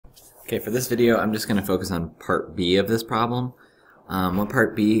Okay, for this video, I'm just going to focus on part B of this problem. What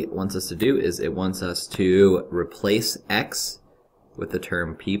part B wants us to do is it wants us to replace x with the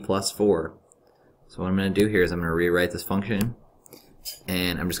term p plus 4. So what I'm going to do here is I'm going to rewrite this function,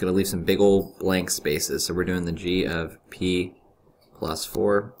 and I'm just going to leave some big old blank spaces. So we're doing the g of p plus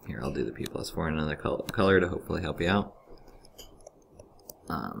 4. Here, I'll do the p plus 4 in another color to hopefully help you out.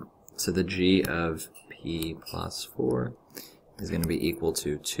 So the g of p plus 4 is going to be equal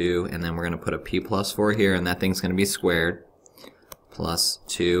to 2, and then we're going to put a p plus 4 here, and that thing's going to be squared, plus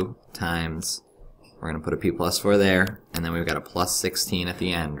 2 times, we're going to put a p plus 4 there, and then we've got a plus 16 at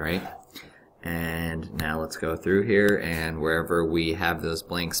the end, right? And now let's go through here, and wherever we have those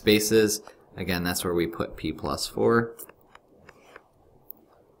blank spaces, again, that's where we put p plus 4.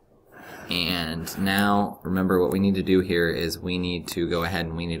 And now, remember what we need to do here is we need to go ahead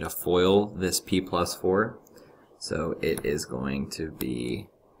and we need to FOIL this p plus 4. So it is going to be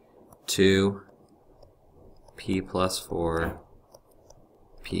 2 p plus 4,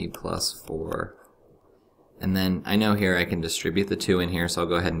 p plus 4. And then I know here I can distribute the 2 in here, so I'll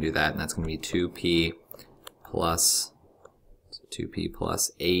go ahead and do that. And that's going to be 2p plus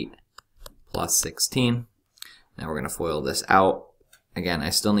 8 plus 16. Now we're going to FOIL this out. Again, I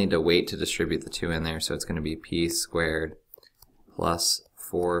still need to wait to distribute the 2 in there, so it's going to be p squared plus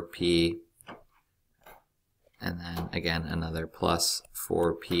 4p, and then again another plus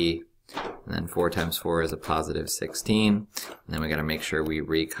 4p, and then 4 times 4 is a positive 16, and then we got to make sure we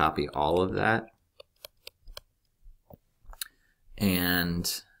recopy all of that.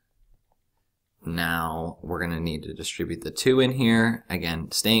 And now we're going to need to distribute the 2 in here.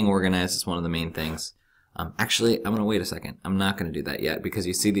 Again, staying organized is one of the main things. Actually, I'm going to wait a second. I'm not going to do that yet because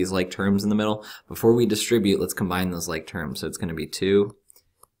you see these like terms in the middle. Before we distribute, let's combine those like terms. So it's going to be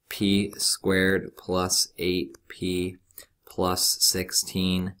 2p squared plus 8p plus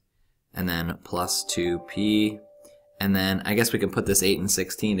 16, and then plus 2p. And then I guess we can put this 8 and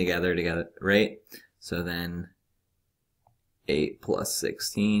 16 together, right? So then 8 plus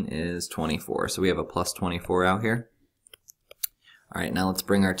 16 is 24. So we have a plus 24 out here. All right, now let's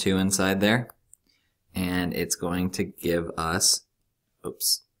bring our 2 inside there. And it's going to give us,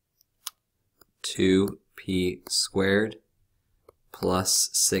 2p squared plus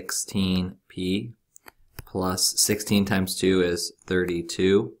 16p plus 16 times 2 is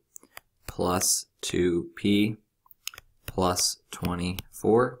 32 plus 2p plus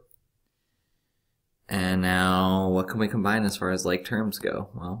 24. And now what can we combine as far as like terms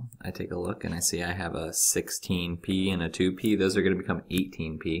go? Well, I take a look and I see I have a 16p and a 2p. Those are going to become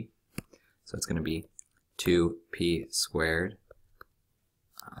 18p. So it's going to be 2p squared,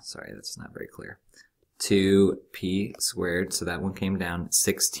 sorry, that's not very clear, 2p squared, so that one came down,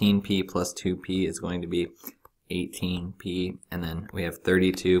 16p plus 2p is going to be 18p, and then we have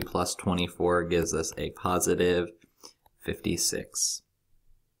 32 plus 24 gives us a positive 56.